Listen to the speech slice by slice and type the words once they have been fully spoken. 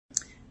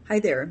Hi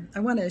there.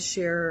 I want to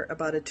share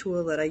about a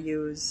tool that I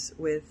use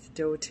with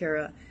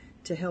doTERRA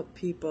to help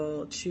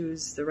people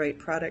choose the right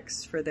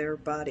products for their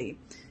body.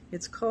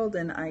 It's called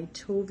an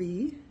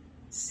iTovi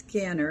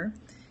scanner,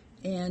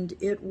 and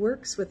it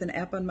works with an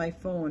app on my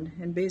phone,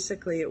 and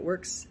basically it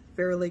works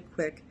fairly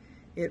quick.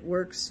 It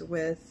works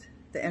with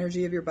the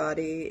energy of your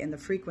body and the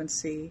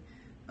frequency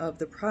of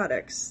the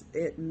products.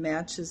 It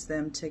matches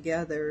them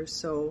together,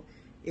 so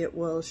it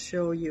will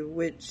show you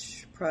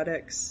which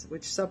products,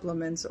 which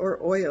supplements or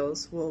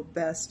oils will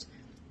best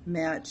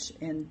match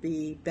and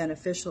be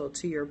beneficial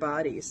to your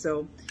body.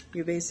 So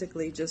you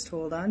basically just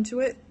hold on to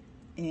it,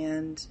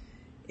 and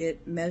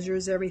it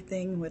measures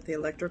everything with the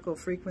electrical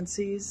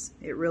frequencies.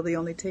 It really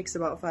only takes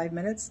about 5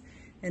 minutes,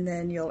 and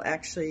then you'll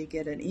actually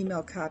get an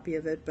email copy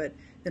of it, but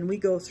then we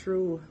go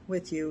through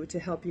with you to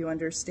help you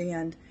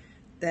understand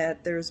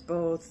that there's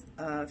both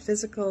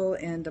physical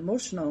and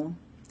emotional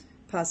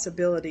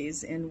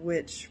possibilities in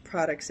which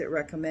products it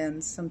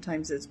recommends.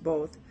 Sometimes it's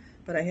both,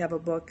 but I have a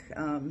book,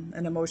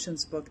 an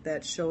emotions book,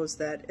 that shows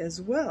that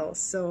as well.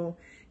 So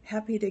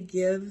happy to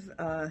give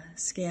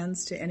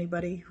scans to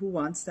anybody who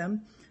wants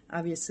them.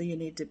 Obviously you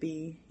need to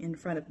be in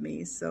front of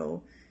me,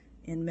 so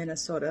in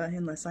Minnesota,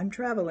 unless I'm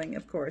traveling,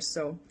 of course.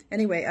 So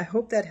anyway, I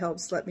hope that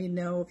helps. Let me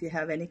know if you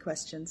have any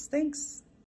questions. Thanks.